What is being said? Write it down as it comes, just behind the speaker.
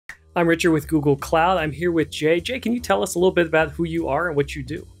I'm Richard with Google Cloud. I'm here with Jay. Jay, can you tell us a little bit about who you are and what you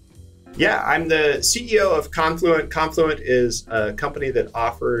do? Yeah, I'm the CEO of Confluent. Confluent is a company that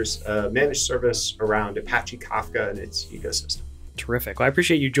offers a managed service around Apache Kafka and its ecosystem. Terrific. Well, I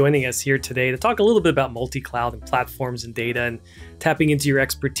appreciate you joining us here today to talk a little bit about multi-cloud and platforms and data and tapping into your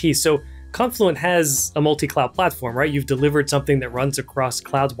expertise. So Confluent has a multi-cloud platform, right? You've delivered something that runs across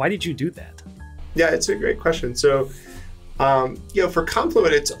clouds. Why did you do that? Yeah, it's a great question. So, for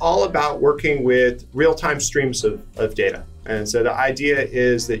Confluent, it's all about working with real-time streams of data. And so the idea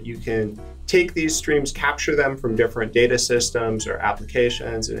is that you can take these streams, capture them from different data systems or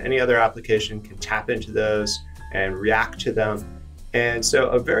applications, and any other application can tap into those and react to them. And so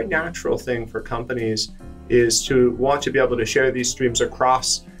a very natural thing for companies is to want to be able to share these streams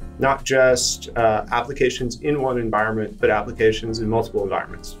across not just applications in one environment, but applications in multiple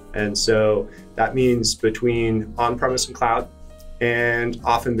environments. And so that means between on-premise and cloud, and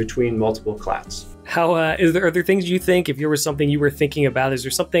often between multiple clouds. Are there things you think, if there was something you were thinking about, is there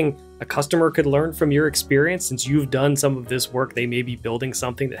something a customer could learn from your experience since you've done some of this work? They may be building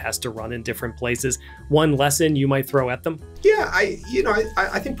something that has to run in different places. One lesson you might throw at them? Yeah, I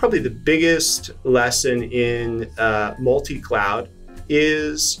think probably the biggest lesson in multi-cloud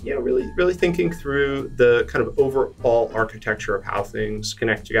is really thinking through the kind of overall architecture of how things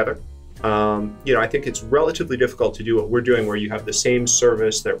connect together. I think it's relatively difficult to do what we're doing, where you have the same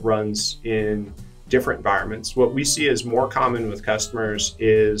service that runs in different environments. What we see as more common with customers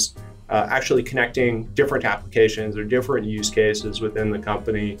is actually connecting different applications or different use cases within the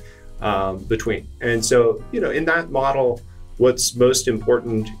company between. And so, in that model, what's most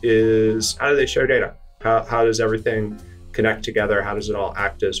important is how do they share data? How does everything connect together? How does it all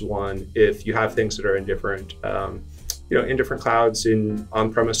act as one? If you have things that are in different in different clouds, in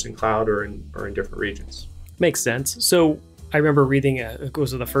on-premise and cloud, or in different regions. Makes sense. So I remember reading, it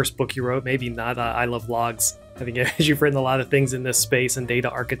was the first book you wrote, maybe not, I Love Logs. I think you've written a lot of things in this space and data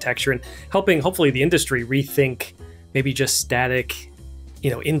architecture and helping, hopefully, the industry rethink maybe just static,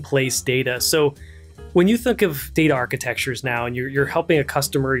 in-place data. So when you think of data architectures now and you're helping a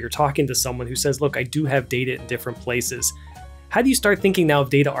customer, you're talking to someone who says, look, I do have data in different places. How do you start thinking now of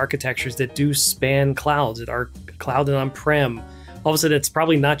data architectures that do span clouds, that are cloud and on-prem? All of a sudden, it's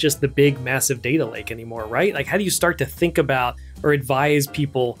probably not just the big, massive data lake anymore, right? Like, how do you start to think about or advise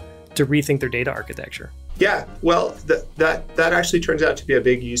people to rethink their data architecture? Yeah, well, that actually turns out to be a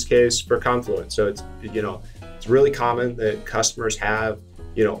big use case for Confluent. So it's really common that customers have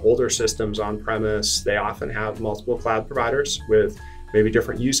older systems on premise. They often have multiple cloud providers with maybe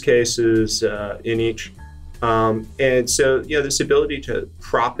different use cases in each. And so, this ability to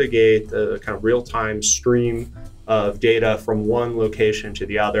propagate the kind of real-time stream of data from one location to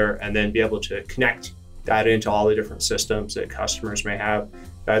the other, and then be able to connect that into all the different systems that customers may have,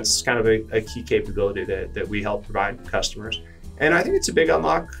 that's kind of a key capability that we help provide customers. And I think it's a big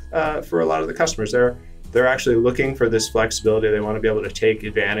unlock for a lot of the customers. They're actually looking for this flexibility. They want to be able to take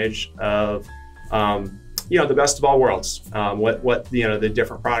advantage of the best of all worlds. What the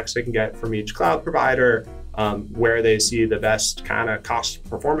different products they can get from each cloud provider, where they see the best kind of cost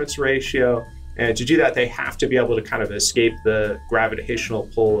performance ratio. And to do that, they have to be able to kind of escape the gravitational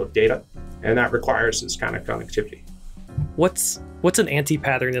pull of data. And that requires this kind of connectivity. What's an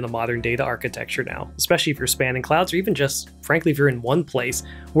anti-pattern in a modern data architecture now, especially if you're spanning clouds, or even just, frankly, if you're in one place?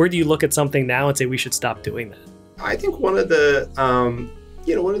 Where do you look at something now and say we should stop doing that? I think one of the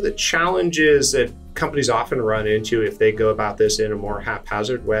challenges that companies often run into if they go about this in a more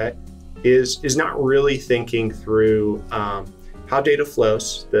haphazard way is not really thinking through how data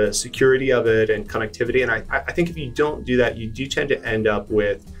flows, the security of it, and connectivity. And I think if you don't do that, you do tend to end up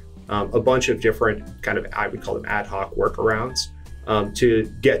with a bunch of different kind of, I would call them ad hoc workarounds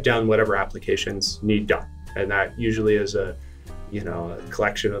to get done whatever applications need done. And that usually is a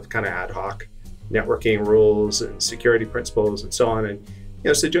collection of kind of ad hoc networking rules and security principles and so on.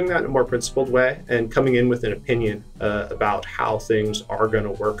 And so doing that in a more principled way and coming in with an opinion about how things are going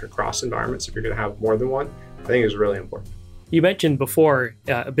to work across environments, if you're going to have more than one, I think is really important. You mentioned before,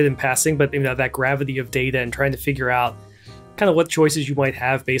 a bit in passing, but that gravity of data and trying to figure out kind of what choices you might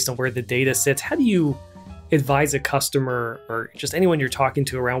have based on where the data sits. How do you advise a customer or just anyone you're talking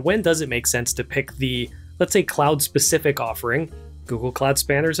to around when does it make sense to pick the, let's say, cloud-specific offering? Google Cloud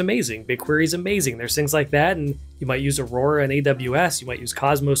Spanner is amazing. BigQuery is amazing. There's things like that. And you might use Aurora and AWS. You might use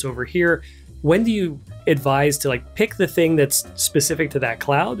Cosmos over here. When do you advise to pick the thing that's specific to that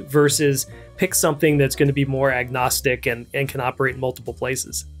cloud versus pick something that's going to be more agnostic and can operate in multiple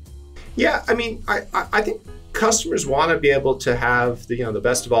places? Yeah, I mean, I think customers want to be able to have the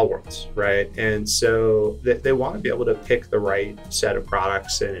best of all worlds, right? And so they want to be able to pick the right set of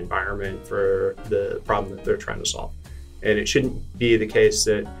products and environment for the problem that they're trying to solve. And it shouldn't be the case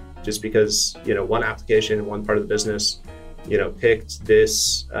that just because one application in one part of the business picked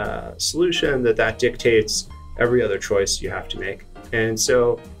this solution that dictates every other choice you have to make. And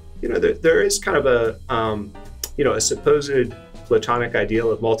so there is kind of a supposed platonic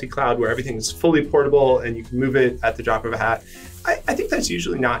ideal of multi-cloud where everything is fully portable and you can move it at the drop of a hat. I think that's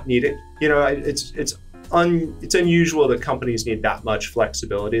usually not needed. It's unusual that companies need that much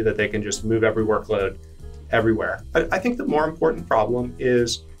flexibility that they can just move every workload everywhere. I think the more important problem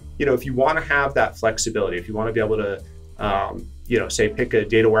is, if you want to have that flexibility, if you want to be able to, say pick a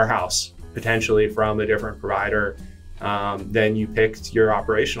data warehouse potentially from a different provider than you picked your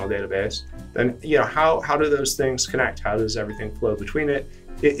operational database, then how do those things connect? How does everything flow between it?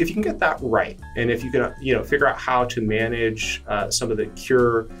 If you can get that right, and if you can figure out how to manage some of the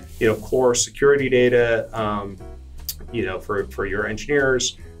core security data for your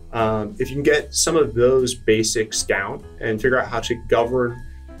engineers, if you can get some of those basics down and figure out how to govern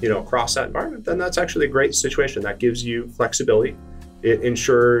across that environment, then that's actually a great situation. That gives you flexibility. It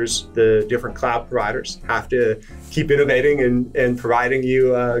ensures the different cloud providers have to keep innovating and providing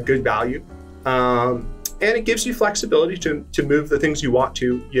you good value. And it gives you flexibility to move the things you want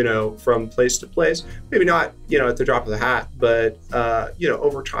to, from place to place. Maybe not, at the drop of the hat, but,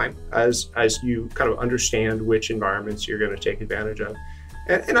 over time as you kind of understand which environments you're going to take advantage of.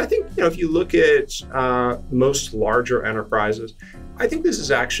 And I think, if you look at most larger enterprises, I think this is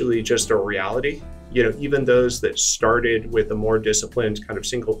actually just a reality. Even those that started with a more disciplined kind of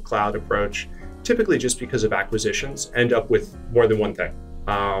single cloud approach, typically just because of acquisitions, end up with more than one thing.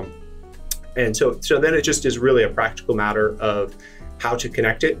 And so then it just is really a practical matter of how to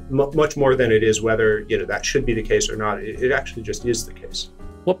connect it, much more than it is whether that should be the case or not. It actually just is the case.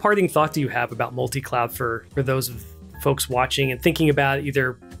 What parting thought do you have about multi-cloud for those folks watching and thinking about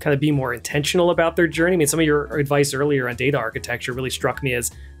either kind of being more intentional about their journey? I mean, some of your advice earlier on data architecture really struck me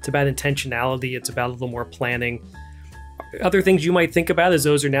as it's about intentionality. It's about a little more planning. Other things you might think about as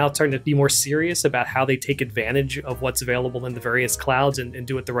those are now starting to be more serious about how they take advantage of what's available in the various clouds and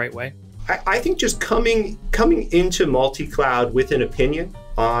do it the right way? I think just coming into multi-cloud with an opinion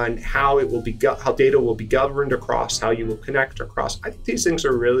on how data will be governed across, how you will connect across. I think these things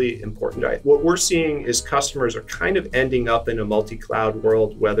are really important. What we're seeing is customers are kind of ending up in a multi-cloud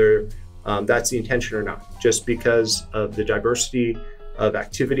world, whether that's the intention or not, just because of the diversity of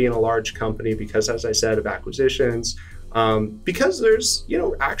activity in a large company, because, as I said, of acquisitions, because there's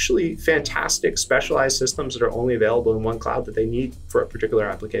actually fantastic specialized systems that are only available in one cloud that they need for a particular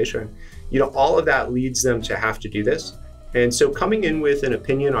application. All of that leads them to have to do this. And so coming in with an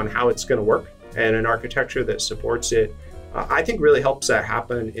opinion on how it's going to work and an architecture that supports it, I think really helps that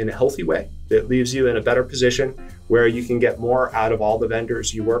happen in a healthy way. That leaves you in a better position where you can get more out of all the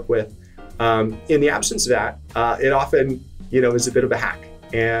vendors you work with. In the absence of that, it often is a bit of a hack.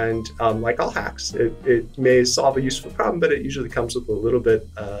 And like all hacks, it may solve a useful problem, but it usually comes with a little bit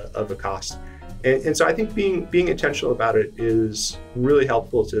of a cost. And so I think being intentional about it is really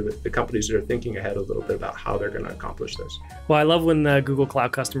helpful to the companies that are thinking ahead a little bit about how they're going to accomplish this. Well, I love when Google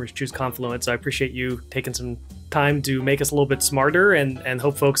Cloud customers choose Confluent, so I appreciate you taking some time to make us a little bit smarter and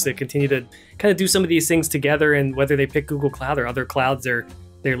hope folks that continue to kind of do some of these things together, and whether they pick Google Cloud or other clouds, they're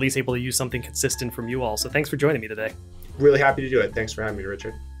at least able to use something consistent from you all. So thanks for joining me today. Really happy to do it. Thanks for having me,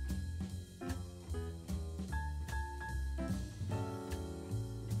 Richard.